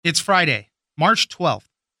It's Friday, March 12th.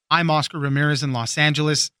 I'm Oscar Ramirez in Los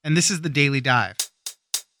Angeles, and this is the Daily Dive.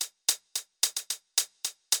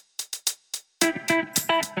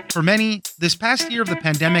 For many, this past year of the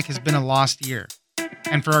pandemic has been a lost year.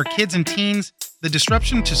 And for our kids and teens, the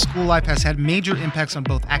disruption to school life has had major impacts on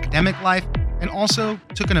both academic life and also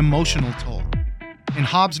took an emotional toll. In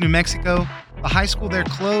Hobbs, New Mexico, the high school there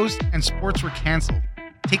closed and sports were canceled,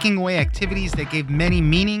 taking away activities that gave many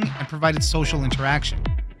meaning and provided social interaction.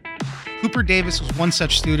 Cooper Davis was one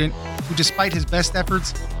such student who, despite his best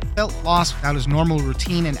efforts, felt lost without his normal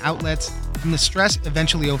routine and outlets, and the stress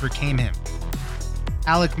eventually overcame him.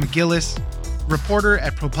 Alec McGillis, reporter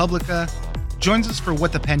at ProPublica, joins us for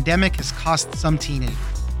what the pandemic has cost some teenagers.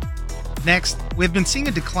 Next, we've been seeing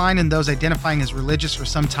a decline in those identifying as religious for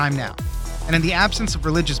some time now, and in the absence of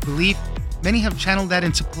religious belief, many have channeled that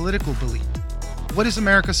into political belief. What is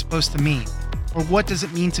America supposed to mean? Or what does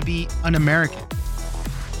it mean to be un-American?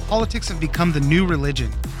 Politics have become the new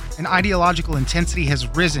religion, and ideological intensity has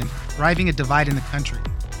risen, driving a divide in the country.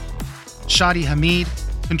 Shadi Hamid,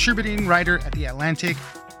 contributing writer at The Atlantic,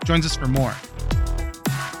 joins us for more.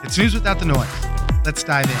 It's news without the noise. Let's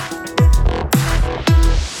dive in.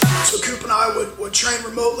 So Coop and I would train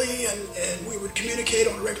remotely, and we would communicate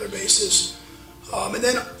on a regular basis. And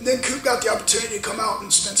then Coop got the opportunity to come out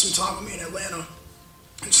and spend some time with me in Atlanta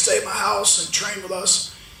and stay at my house and train with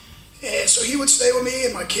us. And so he would stay with me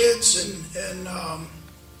and my kids and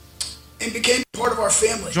became part of our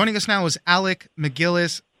family. Joining us now is Alec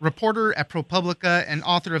McGillis, reporter at ProPublica and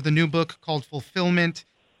author of the new book called Fulfillment: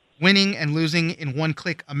 Winning and Losing in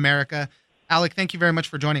One-Click America. Alec, thank you very much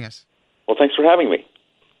for joining us. Well, thanks for having me.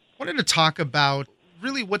 I wanted to talk about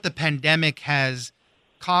really what the pandemic has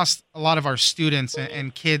cost a lot of our students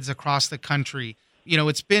and kids across the country. You know,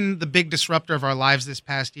 it's been the big disruptor of our lives this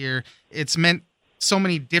past year. It's meant so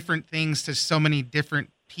many different things to so many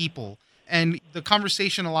different people. And the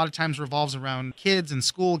conversation a lot of times revolves around kids and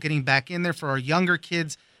school, getting back in there for our younger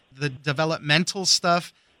kids, the developmental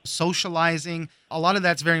stuff, socializing. A lot of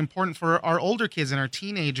that's very important for our older kids and our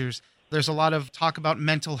teenagers. There's a lot of talk about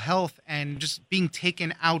mental health and just being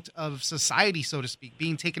taken out of society, so to speak,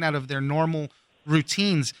 being taken out of their normal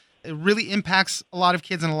routines. It really impacts a lot of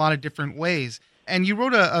kids in a lot of different ways. And you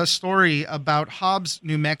wrote a story about Hobbs,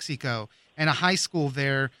 New Mexico, and a high school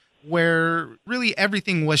there where really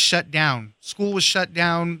everything was shut down. School was shut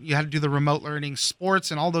down. You had to do the remote learning. Sports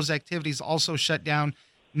and all those activities also shut down.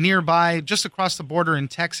 Nearby, just across the border in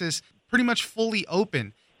Texas, pretty much fully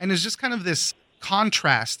open. And it's just kind of this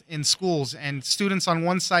contrast in schools and students on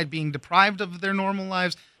one side being deprived of their normal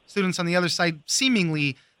lives, students on the other side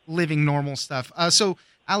seemingly living normal stuff. So,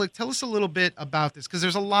 Alec, tell us a little bit about this, because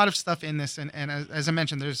there's a lot of stuff in this. And as I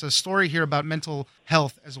mentioned, there's a story here about mental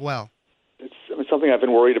health as well. It's something I've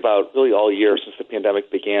been worried about really all year since the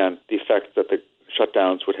pandemic began, the effect that the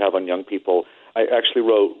shutdowns would have on young people. I actually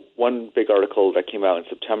wrote one big article that came out in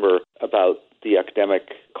September about the academic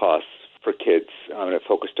costs for kids. And it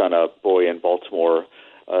focused on a boy in Baltimore,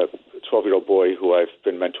 a 12-year-old boy who I've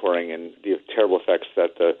been mentoring, and the terrible effects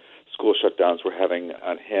that the school shutdowns were having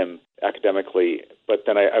on him academically. But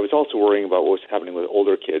then I was also worrying about what was happening with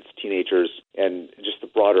older kids, teenagers, and just the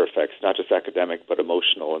broader effects, not just academic, but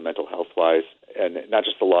emotional and mental health-wise, and not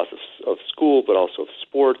just the loss of school, but also of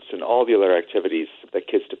sports and all the other activities that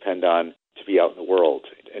kids depend on to be out in the world,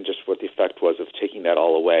 and just what the effect was of taking that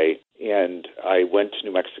all away. And I went to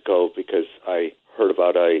New Mexico because I heard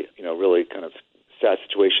about a really kind of sad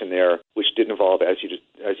situation there, which did involve, as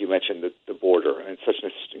you mentioned, the border, and such an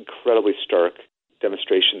incredibly stark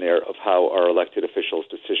demonstration there of how our elected officials'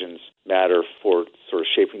 decisions matter for sort of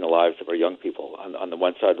shaping the lives of our young people. On the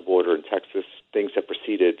one side of the border in Texas, things have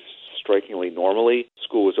proceeded strikingly normally.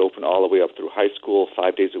 School was open all the way up through high school,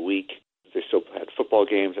 5 days a week. They still had football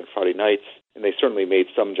games on Friday nights, and they certainly made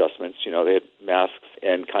some adjustments. You know, they had masks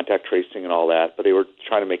and contact tracing and all that, but they were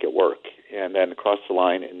trying to make it work. And then across the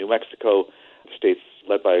line in New Mexico, the state's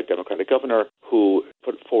led by a Democratic governor who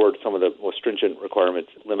put forward some of the most stringent requirements,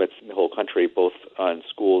 limits in the whole country, both on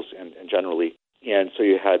schools and generally. And so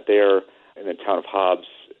you had there in the town of Hobbs,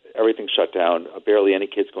 everything shut down, barely any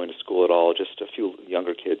kids going to school at all, just a few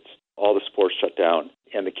younger kids. All the sports shut down,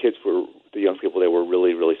 and the young people, they were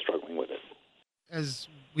really, really struggling with it. As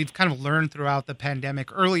we've kind of learned throughout the pandemic,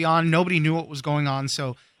 early on, nobody knew what was going on,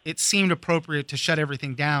 so it seemed appropriate to shut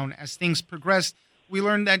everything down. As things progressed, we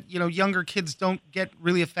learned that, younger kids don't get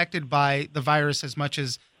really affected by the virus as much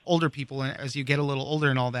as older people as you get a little older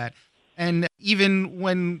and all that. And even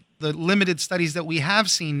when the limited studies that we have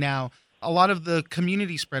seen now, a lot of the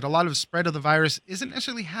community spread, a lot of spread of the virus isn't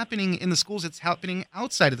necessarily happening in the schools. It's happening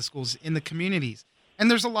outside of the schools, in the communities. And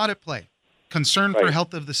there's a lot at play. concern for Right.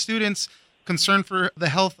 health of the students, concern for the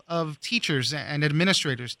health of teachers and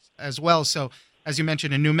administrators as well. So, as you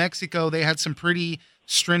mentioned, in New Mexico, they had some pretty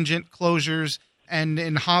stringent closures. And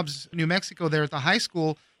in Hobbs, New Mexico, there at the high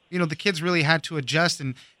school, the kids really had to adjust.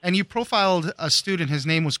 And you profiled a student. His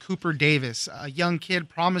name was Cooper Davis, a young kid,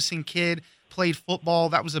 promising kid, played football.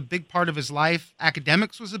 That was a big part of his life.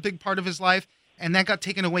 Academics was a big part of his life. And that got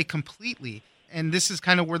taken away completely. And this is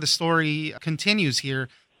kind of where the story continues here.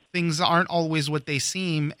 Things aren't always what they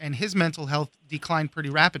seem. And his mental health declined pretty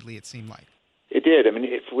rapidly, it seemed like. It did. I mean,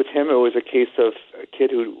 with him, it was a case of a kid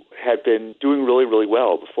who had been doing really, really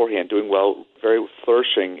well beforehand, doing well, very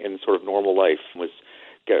flourishing in sort of normal life, was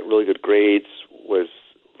got really good grades, was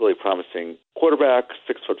really promising quarterback,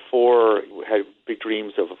 6'4", had big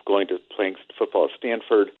dreams of going to playing football at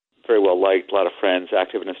Stanford, very well liked, a lot of friends,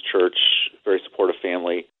 active in his church, very supportive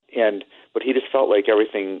family. But he just felt like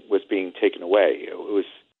everything was being taken away. It was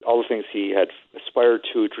all the things he had aspired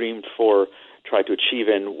to, dreamed for, tried to achieve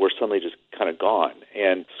in were suddenly just kind of gone.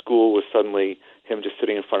 And school was suddenly him just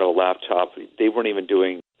sitting in front of a laptop. They weren't even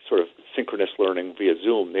doing sort of synchronous learning via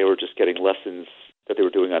Zoom. They were just getting lessons that they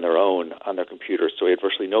were doing on their own on their computer. So he had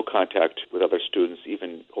virtually no contact with other students,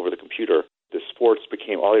 even over the computer. The sports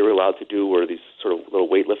became all they were allowed to do were these sort of little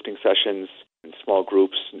weightlifting sessions in small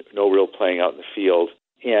groups, no real playing out in the field.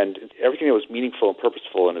 And everything that was meaningful and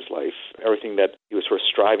purposeful in his life, everything that he was sort of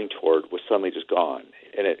striving toward was suddenly just gone.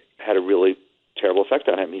 And it had a really terrible effect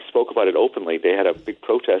on him. He spoke about it openly. They had a big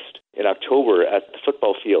protest in October at the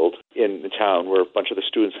football field in the town where a bunch of the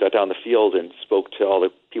students got down the field and spoke to all the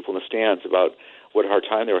people in the stands about what a hard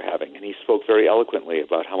time they were having. And he spoke very eloquently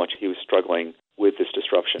about how much he was struggling with this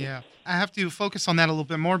disruption. Yeah, I have to focus on that a little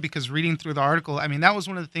bit more because reading through the article, I mean, that was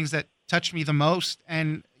one of the things that touched me the most.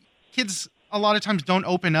 And kids a lot of times don't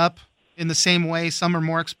open up in the same way. Some are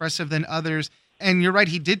more expressive than others. And you're right,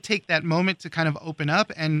 he did take that moment to kind of open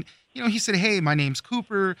up. And, he said, hey, my name's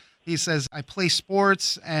Cooper. He says, I play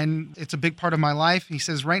sports and it's a big part of my life. He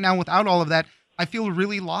says, right now, without all of that, I feel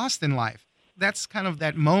really lost in life. That's kind of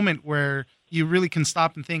that moment where you really can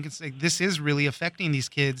stop and think, it's like, this is really affecting these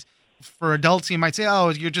kids. For adults, you might say, oh,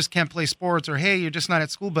 you just can't play sports, or hey, you're just not at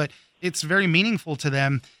school, but it's very meaningful to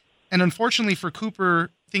them. And unfortunately for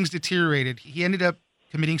Cooper, things deteriorated. He ended up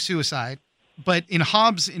committing suicide. But in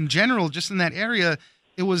Hobbs in general, just in that area,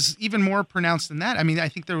 it was even more pronounced than that. I mean, I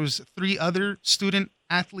think there was 3 other student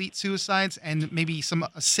athlete suicides and maybe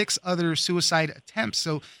 6 other suicide attempts.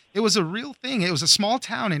 So it was a real thing. It was a small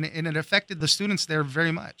town, and it affected the students there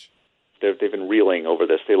very much. They've been reeling over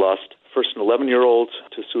this. They lost first an 11-year-old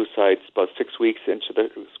to suicide about 6 weeks into the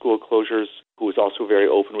school closures, who was also very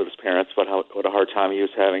open with his parents about what a hard time he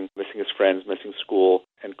was having, missing his friends, missing school.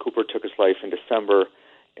 And Cooper took his life in December.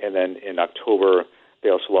 And then in October, they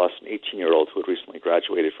also lost an 18-year-old who had recently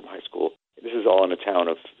graduated from high school. This is all in a town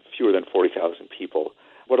of fewer than 40,000 people.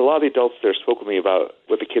 What a lot of the adults there spoke with me about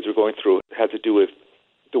what the kids were going through had to do with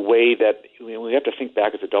the way that we have to think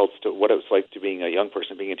back as adults to what it was like to being a young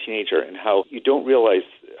person, being a teenager, and how you don't realize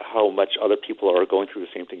how much other people are going through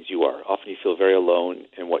the same things you are. Often you feel very alone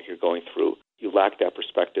in what you're going through. You lack that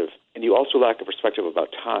perspective. And you also lack a perspective about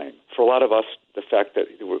time. For a lot of us, the fact that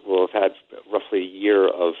we'll have had roughly a year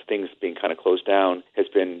of things being kind of closed down has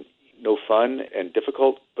been no fun and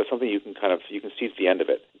difficult, but something you can see the end of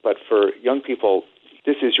it. But for young people,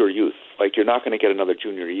 this is your youth. Like, you're not going to get another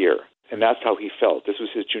junior year. And that's how he felt. This was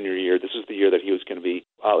his junior year. This was the year that he was going to be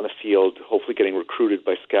out in the field, hopefully getting recruited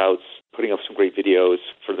by scouts, putting up some great videos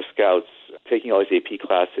for the scouts, taking all his AP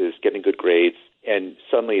classes, getting good grades. And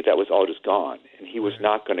suddenly that was all just gone. And he was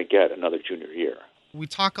not going to get another junior year. We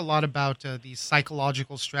talk a lot about these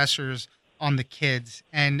psychological stressors on the kids.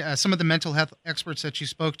 And some of the mental health experts that you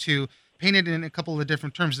spoke to painted in a couple of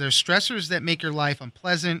different terms. There's stressors that make your life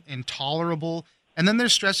unpleasant, intolerable. And then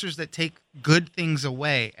there's stressors that take good things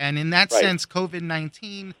away. And in that sense,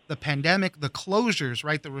 COVID-19, the pandemic, the closures,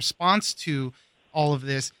 right, the response to all of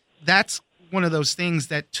this, that's one of those things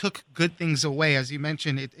that took good things away. As you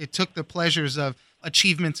mentioned, it took the pleasures of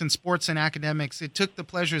achievements in sports and academics. It took the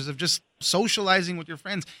pleasures of just socializing with your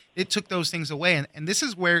friends. It took those things away. And this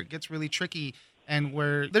is where it gets really tricky and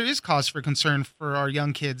where there is cause for concern for our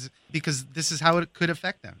young kids, because this is how it could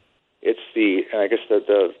affect them. It's the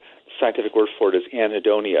scientific word for it is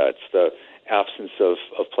anhedonia. It's the absence of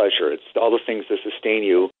pleasure. It's all the things that sustain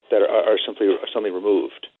you that are simply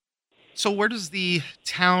removed. So where does the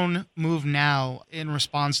town move now in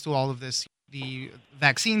response to all of this? The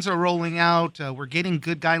vaccines are rolling out. We're getting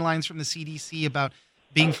good guidelines from the CDC about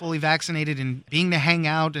being fully vaccinated and being to hang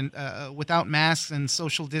out and without masks and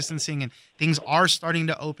social distancing, and things are starting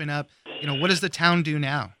to open up. What does the town do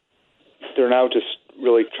now? They're now just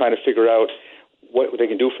really trying to figure out what they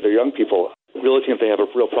can do for their young people, realizing that they have a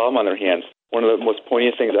real problem on their hands. One of the most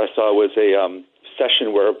poignant things I saw was a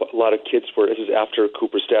session where a lot of kids were, this is after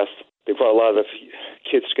Cooper's death, they brought a lot of the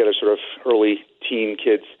kids together, sort of early teen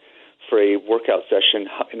kids, for a workout session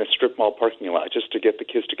in a strip mall parking lot, just to get the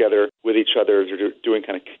kids together with each other. They're doing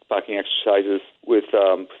kind of kickboxing exercises with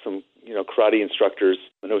some karate instructors.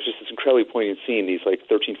 And it was just this incredibly poignant scene, these like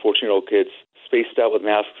 13, 14-year-old kids spaced out with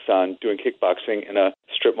masks on doing kickboxing in a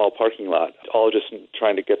strip mall parking lot, all just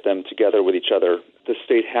trying to get them together with each other. The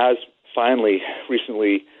state has finally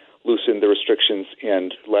recently loosened the restrictions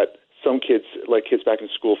and let kids back in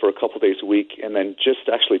school for a couple days a week. And then just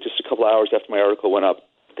a couple hours after my article went up,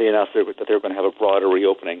 they announced that they were going to have a broader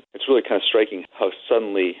reopening. It's really kind of striking how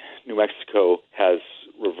suddenly New Mexico has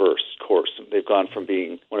reversed course. They've gone from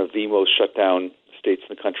being one of the most shut down states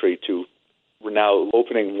in the country to we're now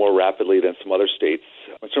opening more rapidly than some other states.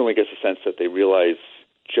 It certainly gets a sense that they realize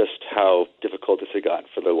just how difficult this had gotten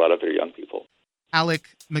for a lot of their young people. Alec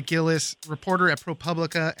MacGillis, reporter at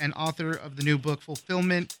ProPublica and author of the new book,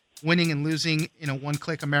 Fulfillment, Winning and Losing in a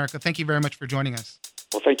One-Click America. Thank you very much for joining us.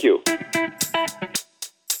 Well, thank you.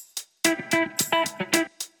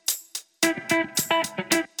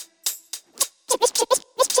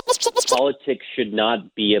 Politics should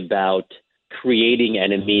not be about creating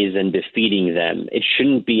enemies and defeating them. It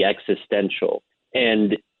shouldn't be existential.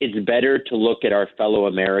 And it's better to look at our fellow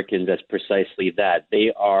Americans as precisely that.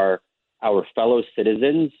 They are our fellow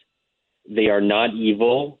citizens. They are not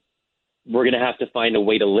evil. We're going to have to find a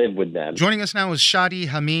way to live with them. Joining us now is Shadi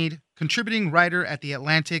Hamid, contributing writer at The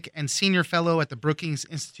Atlantic and senior fellow at the Brookings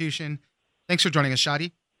Institution. Thanks for joining us,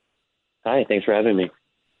 Shadi. Hi, thanks for having me.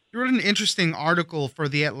 You wrote an interesting article for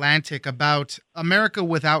The Atlantic about America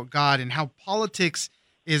without God and how politics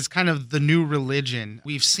is kind of the new religion.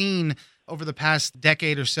 We've seen over the past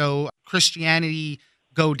decade or so Christianity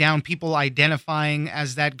go down, people identifying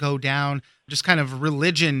as that go down, just kind of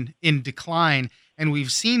religion in decline. And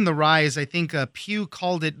we've seen the rise, I think Pew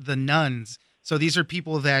called it the nuns. So these are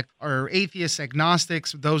people that are atheists,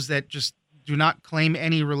 agnostics, those that just do not claim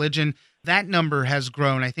any religion. That number has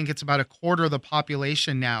grown. I think it's about a quarter of the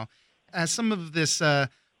population now. As some of this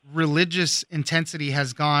religious intensity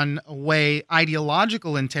has gone away,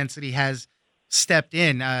 ideological intensity has stepped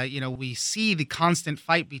in. We see the constant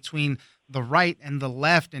fight between the right and the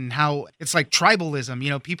left and how it's like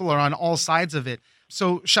tribalism. People are on all sides of it.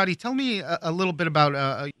 So, Shadi, tell me a little bit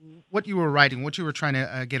about what you were writing, what you were trying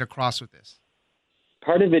to get across with this.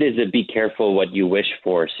 Part of it is a be careful what you wish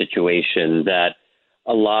for situation that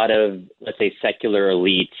a lot of, let's say, secular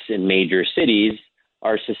elites in major cities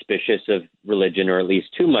are suspicious of religion, or at least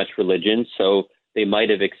too much religion. So they might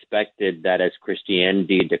have expected that as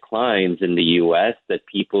Christianity declines in the U.S., that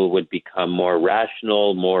people would become more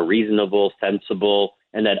rational, more reasonable, sensible,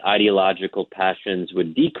 and that ideological passions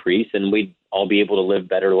would decrease and we'd all be able to live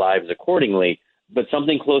better lives accordingly. But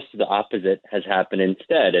something close to the opposite has happened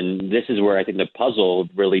instead. And this is where I think the puzzle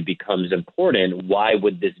really becomes important. Why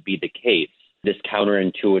would this be the case? This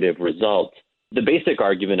counterintuitive result. The basic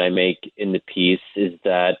argument I make in the piece is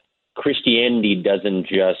that Christianity doesn't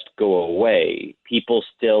just go away. People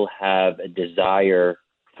still have a desire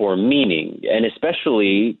for meaning, and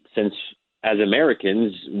especially since as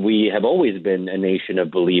Americans, we have always been a nation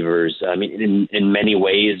of believers. I mean, in many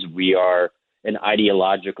ways, we are an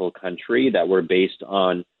ideological country that we're based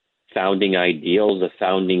on founding ideals, a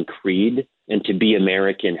founding creed. And to be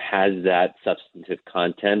American has that substantive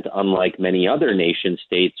content, unlike many other nation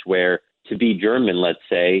states where to be German, let's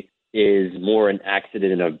say, is more an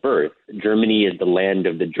accident of birth. Germany is the land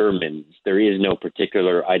of the Germans. There is no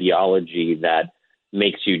particular ideology that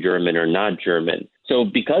makes you German or not German. So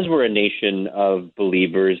because we're a nation of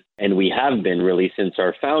believers, and we have been really since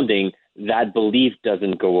our founding, that belief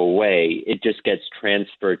doesn't go away. It just gets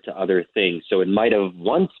transferred to other things. So it might have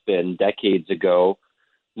once been, decades ago,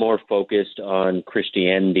 more focused on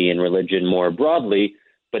Christianity and religion more broadly,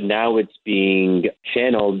 but now it's being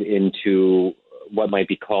channeled into what might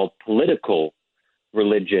be called political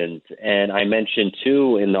religions. And I mentioned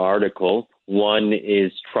two in the article. One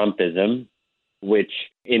is Trumpism, which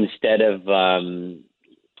instead of,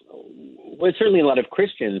 certainly a lot of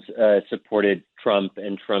Christians supported Trump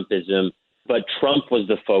and Trumpism, but Trump was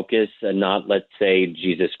the focus and not, let's say,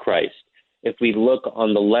 Jesus Christ. If we look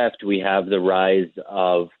on the left, we have the rise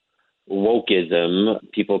of wokeism.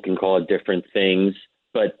 People can call it different things,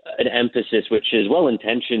 but an emphasis which is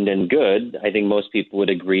well-intentioned and good. I think most people would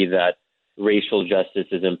agree that racial justice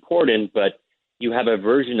is important, but you have a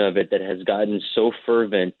version of it that has gotten so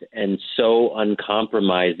fervent and so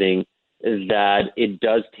uncompromising that it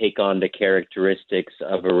does take on the characteristics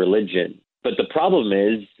of a religion. But the problem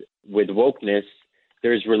is, with wokeness,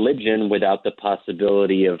 there's religion without the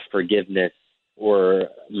possibility of forgiveness or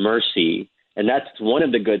mercy. And that's one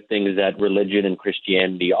of the good things that religion and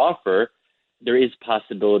Christianity offer. There is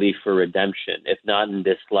possibility for redemption, if not in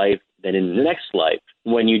this life, then in the next life.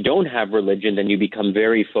 When you don't have religion, then you become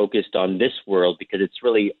very focused on this world because it's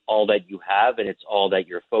really all that you have and it's all that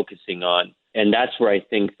you're focusing on. And that's where I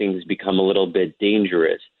think things become a little bbit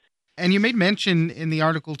dangerous. And you made mention in the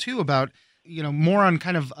article, too, about, more on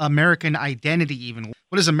kind of American identity even.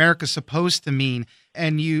 What is America supposed to mean?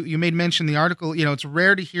 And you made mention in the article, it's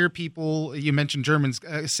rare to hear people, you mentioned Germans,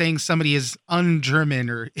 saying somebody is un-German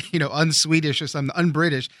or, un-Swedish or something,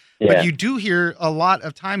 un-British. Yeah. But you do hear a lot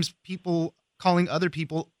of times people calling other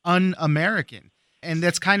people un-American. And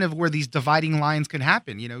that's kind of where these dividing lines can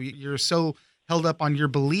happen. You're so held up on your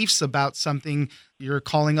beliefs about something, you're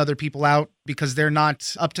calling other people out because they're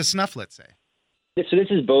not up to snuff, let's say. So this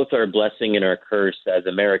is both our blessing and our curse as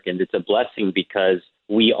Americans. It's a blessing because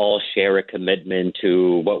we all share a commitment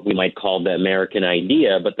to what we might call the American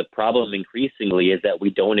idea. But the problem increasingly is that we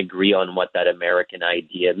don't agree on what that American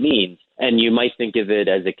idea means. And you might think of it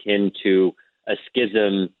as akin to a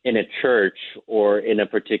schism in a church or in a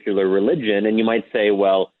particular religion. And you might say,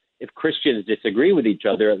 well, if Christians disagree with each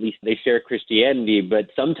other, at least they share Christianity. But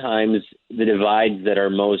sometimes the divides that are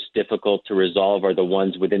most difficult to resolve are the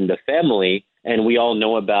ones within the family. And we all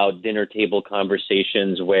know about dinner table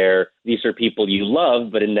conversations where these are people you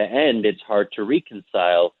love, but in the end, it's hard to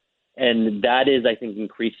reconcile. And that is, I think,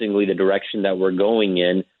 increasingly the direction that we're going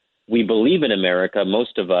in. We believe in America,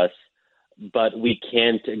 most of us, but we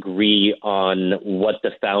can't agree on what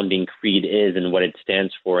the founding creed is and what it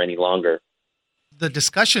stands for any longer. The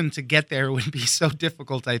discussion to get there would be so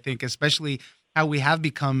difficult, I think, especially how we have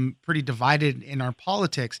become pretty divided in our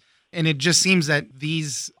politics. And it just seems that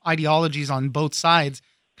these ideologies on both sides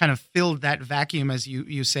kind of filled that vacuum, as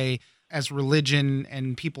you say, as religion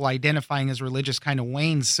and people identifying as religious kind of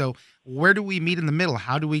wanes. So where do we meet in the middle?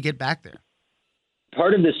 How do we get back there?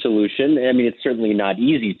 Part of the solution, it's certainly not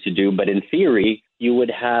easy to do, but in theory, you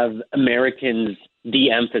would have Americans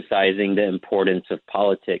de-emphasizing the importance of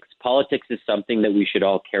politics. Politics is something that we should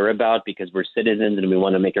all care about because we're citizens and we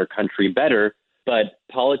want to make our country better. But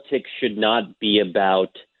politics should not be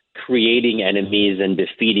about creating enemies and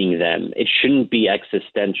defeating them. It shouldn't be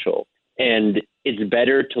existential. And it's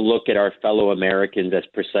better to look at our fellow Americans as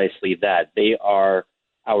precisely that. They are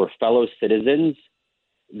our fellow citizens.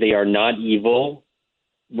 They are not evil.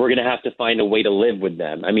 We're going to have to find a way to live with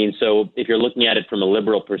them. So if you're looking at it from a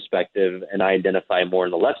liberal perspective, and I identify more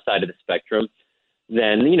on the left side of the spectrum,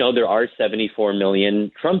 then, there are 74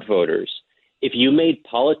 million Trump voters. If you made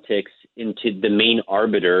politics into the main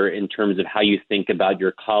arbiter in terms of how you think about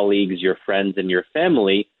your colleagues, your friends, and your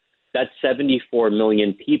family, that's 74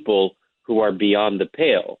 million people who are beyond the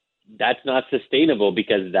pale. That's not sustainable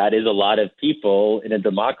because that is a lot of people in a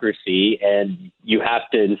democracy, and you have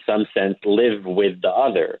to, in some sense, live with the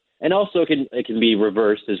other. And also it can be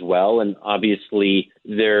reversed as well. And obviously,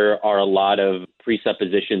 there are a lot of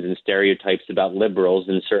presuppositions and stereotypes about liberals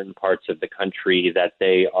in certain parts of the country that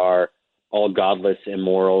they are all godless,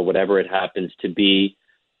 immoral, whatever it happens to be.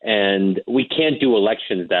 And we can't do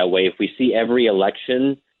elections that way. If we see every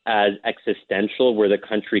election as existential, where the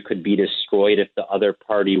country could be destroyed if the other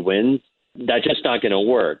party wins, that's just not going to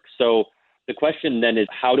work. So the question then is,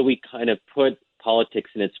 how do we kind of put politics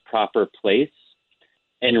in its proper place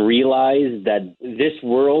and realize that this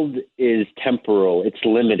world is temporal, it's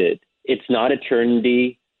limited, it's not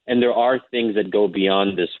eternity, and there are things that go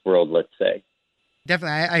beyond this world, let's say.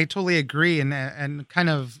 Definitely. I totally agree. And kind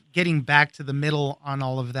of getting back to the middle on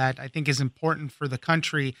all of that, I think is important for the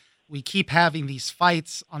country. We keep having these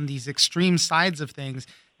fights on these extreme sides of things,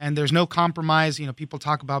 and there's no compromise. People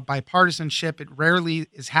talk about bipartisanship. It rarely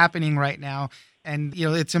is happening right now. And,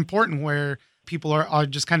 it's important where people are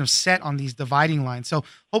just kind of set on these dividing lines. So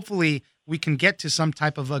hopefully we can get to some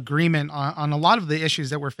type of agreement on a lot of the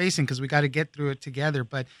issues that we're facing, because we got to get through it together.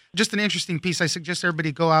 But just an interesting piece. I suggest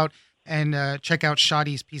everybody go out and check out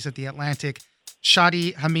Shadi's piece at The Atlantic.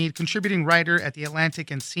 Shadi Hamid, contributing writer at The Atlantic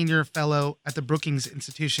and senior fellow at the Brookings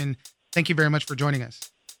Institution. Thank you very much for joining us.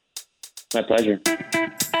 My pleasure.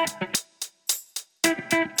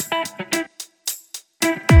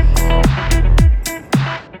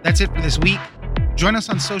 That's it for this week. Join us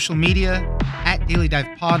on social media at Daily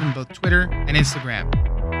Dive Pod on both Twitter and Instagram.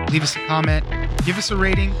 Leave us a comment, give us a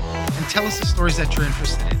rating, and tell us the stories that you're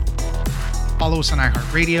interested in. Follow us on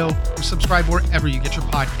iHeartRadio or subscribe wherever you get your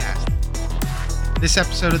podcast. This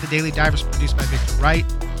episode of The Daily Dive is produced by Victor Wright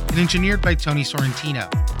and engineered by Tony Sorrentino.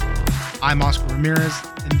 I'm Oscar Ramirez,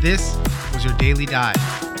 and this was your Daily Dive.